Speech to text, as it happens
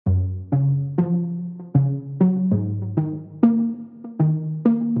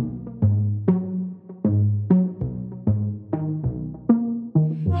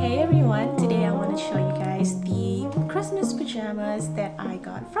pajamas that I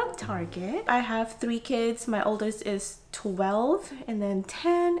got from Target. I have 3 kids. My oldest is 12 and then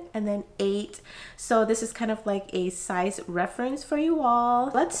 10 and then 8. So this is kind of like a size reference for you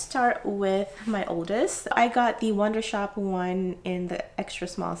all. Let's start with my oldest. I got the Wondershop one in the extra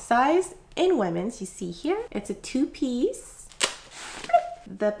small size in women's. You see here, it's a 2-piece.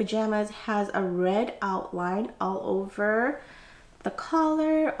 The pajamas has a red outline all over the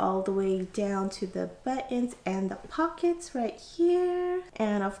collar, all the way down to the buttons and the pockets right here,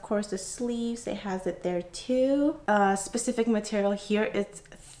 and of course the sleeves, it has it there too. Specific material here, it's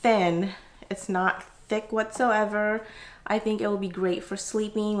thin, it's not thick whatsoever. I think it will be great for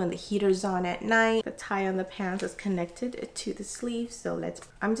sleeping when the heater's on at night. The tie on the pants is connected to the sleeve, so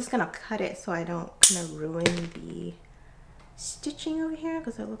I'm just gonna cut it so I don't kind of ruin the stitching over here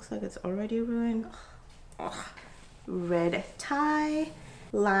because it looks like it's already ruined. Ugh. Red tie.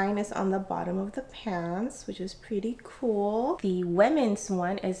 Line is on the bottom of the pants, which is pretty cool. The women's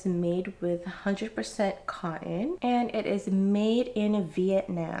one is made with 100% cotton and it is made in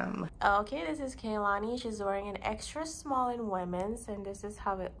Vietnam. Okay, this is Kaylani. She's wearing an extra small in women's and this is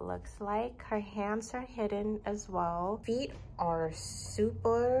how it looks like. Her hands are hidden as well. Feet are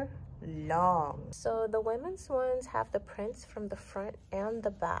super long. So the women's ones have the prints from the front and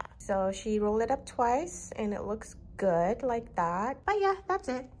the back. So she rolled it up twice and it looks good like that. But yeah, that's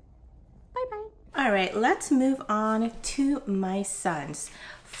it. Bye bye. All right, let's move on to my sons.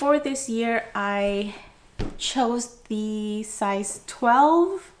 For this year, I chose the size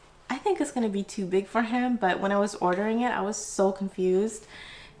 12. I think it's gonna be too big for him, but when I was ordering it, I was so confused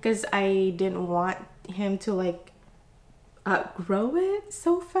because I didn't want him to like outgrow it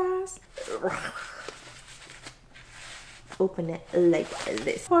so fast. Open it like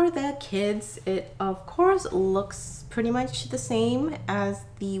this. For the kids, it of course looks pretty much the same as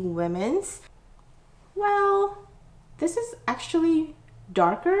the women's. Well, this is actually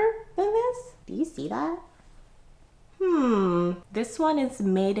darker than this. Do you see that? This one is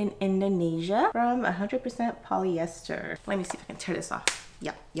made in Indonesia from 100% polyester. Let me see if I can tear this off.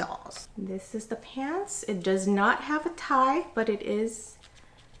 Yeah, y'all. This is the pants. It does not have a tie, but it is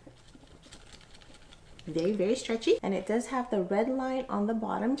very stretchy, and it does have the red line on the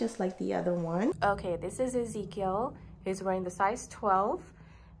bottom just like the other one. Okay, this is Ezekiel. He's wearing the size 12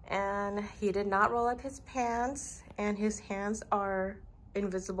 and he did not roll up his pants and his hands are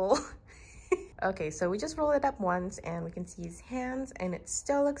invisible. Okay, so we just roll it up once and we can see his hands and it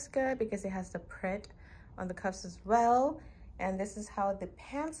still looks good because it has the print on the cuffs as well. And this is how the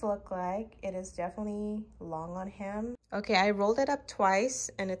pants look like. It is definitely long on him. Okay, I rolled it up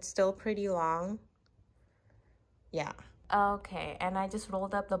twice and it's still pretty long. Yeah. Okay, and I just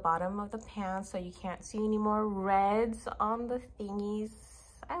rolled up the bottom of the pants so you can't see any more reds on the thingies.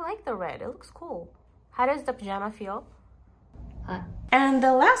 I like the red, it looks cool. How does the pajama feel? Hot. And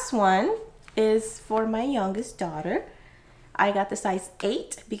the last one is for my youngest daughter. I got the size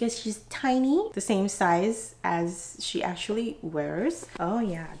 8 because she's tiny, the same size as she actually wears. Oh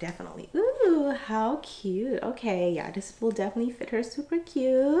yeah, definitely. Ooh, how cute. Okay, yeah, this will definitely fit her super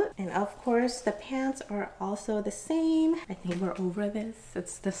cute. And of course, the pants are also the same. I think we're over this.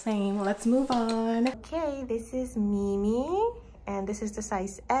 It's the same. Let's move on. Okay, this is Mimi, and this is the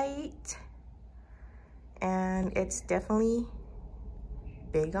size 8. And it's definitely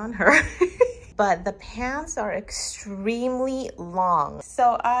big on her. But the pants are extremely long.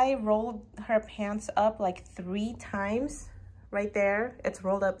 So I rolled her pants up like 3 times right there. It's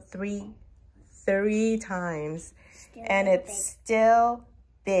rolled up three times and it's still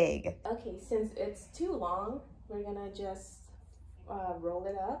big. Okay, since it's too long, we're gonna just roll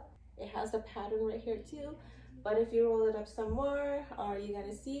it up. It has the pattern right here too. But if you roll it up some more, all you're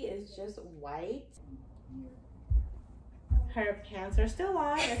gonna see is just white. Her pants are still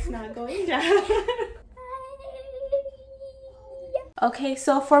on, it's not going down. Okay,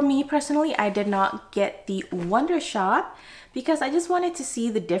 so for me personally, I did not get the Wondershop because I just wanted to see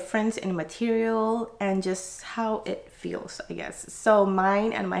the difference in material and just how it feels, I guess. So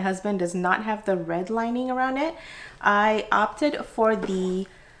mine and my husband does not have the red lining around it. I opted for the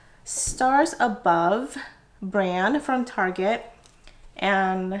Stars Above brand from Target.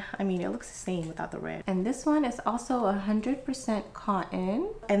 And I mean, it looks the same without the red. And this one is also 100% cotton.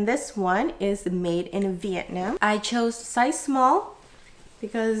 And this one is made in Vietnam. I chose size small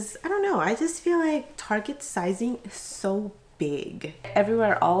because I don't know, I just feel like Target sizing is so big.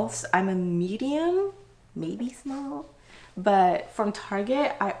 Everywhere else, I'm a medium, maybe small. But from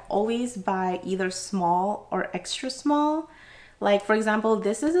Target, I always buy either small or extra small. Like for example,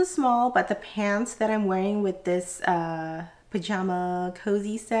 this is a small, but the pants that I'm wearing with this pajama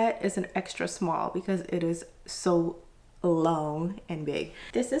cozy set is an extra small because it is so long and big.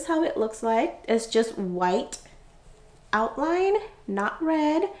 This is how it looks like. It's just white outline, not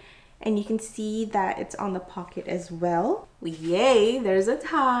red. And you can see that it's on the pocket as well. Yay, there's a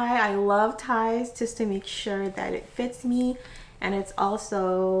tie. I love ties just to make sure that it fits me and it's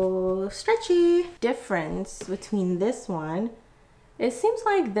also stretchy. Difference between this one, it seems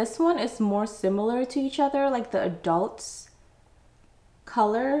like this one is more similar to each other, like the adults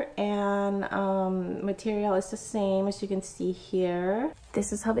color and material is the same as you can see here.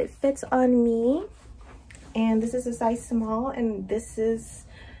 This is how it fits on me, and this is a size small, and this is,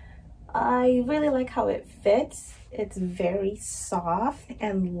 I really like how it fits. It's very soft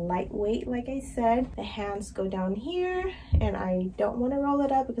and lightweight, like I said. The hands go down here, and I don't want to roll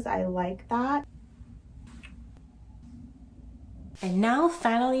it up because I like that. And now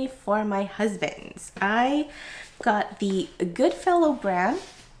finally for my husband's. I got the Goodfellow brand.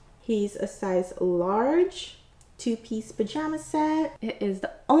 He's a size large, 2-piece pajama set. It is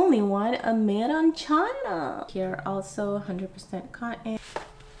the only one made on China. Here also 100% cotton.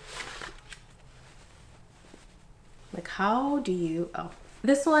 Like, how do you, oh.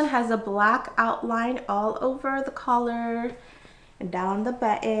 This one has a black outline all over the collar and down the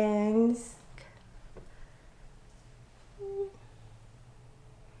buttons.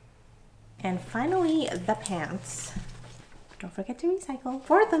 And finally, the pants. Don't forget to recycle.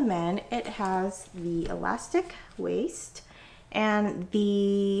 For the men, it has the elastic waist and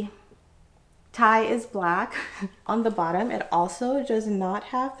the tie is black. On the bottom, it also does not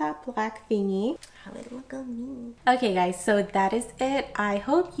have that black thingy. How it look on me. Okay guys, so that is it. I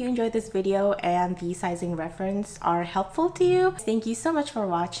hope you enjoyed this video and the sizing reference are helpful to you. Thank you so much for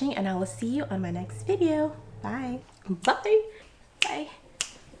watching, and I will see you on my next video. Bye. Bye. Bye.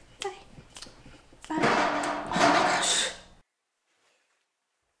 Bye. Bye. Oh my gosh.